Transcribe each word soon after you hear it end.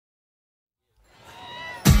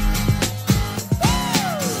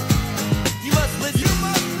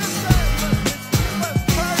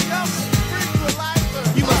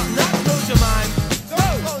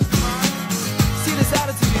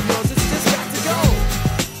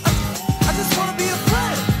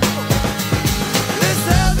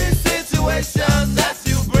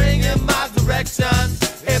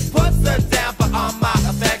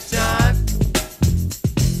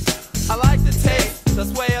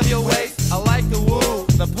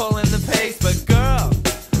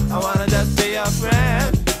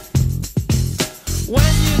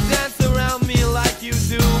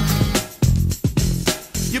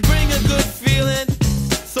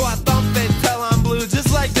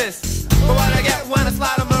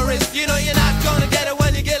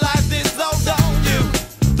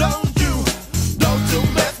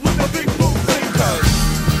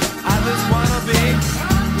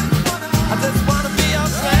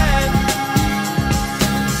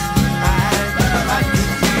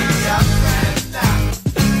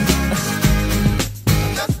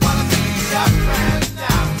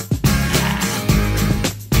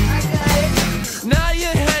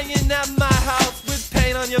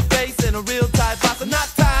in a real tight box, and not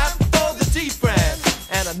time for the cheap friend.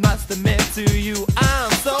 And I must admit to you,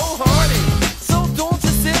 I'm so horny. So don't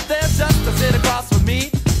you sit there just to sit across from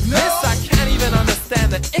me. Miss, I can't even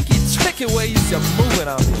understand the icky, tricky ways you're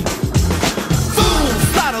moving on me. Boom,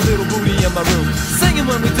 slide a little booty in my room, singing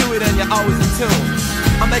when we do it and you're always in tune.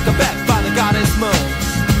 I'll make a bet by the goddess moon.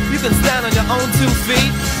 You can stand on your own 2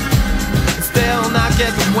 feet and still not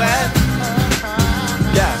get wet.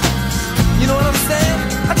 Yeah, you know what I'm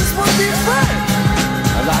saying? I just wanna be a friend.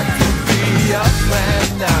 I like to be a friend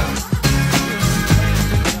now.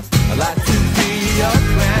 I like to be a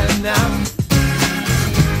friend now.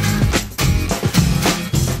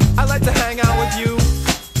 I like to hang out with you.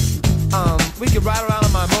 We can ride around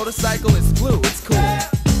on my motorcycle. It's blue, it's cool.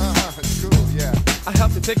 It's cool, yeah. I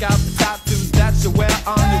help you pick out the tattoos that you wear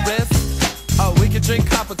on your wrist. Oh, we could drink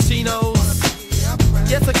cappuccinos.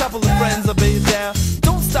 Yes, a couple of friends will be there.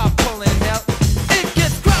 Don't stop pulling out. It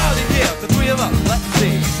gets crowded here, the 3 of us. Let's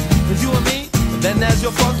see, there's you and me, and then there's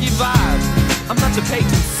your funky vibe. I'm not your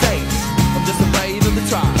patron saint, I'm just afraid of the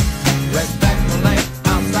tribe. Respect the lane,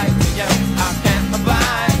 outside to you, I can't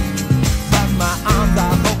abide. But my arms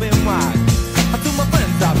are open wide. I do my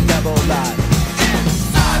friends I've never lied.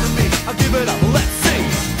 Inside of me, I'll give it up, let's see.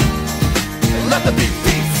 Let the beat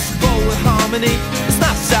peace, roll with harmony. It's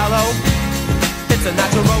not shallow, it's a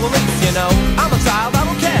natural release, you know. I'm a child, I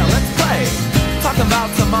don't care, let's play. Talking about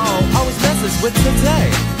tomorrow always messes with today.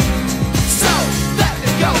 So, let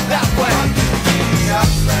it go that way.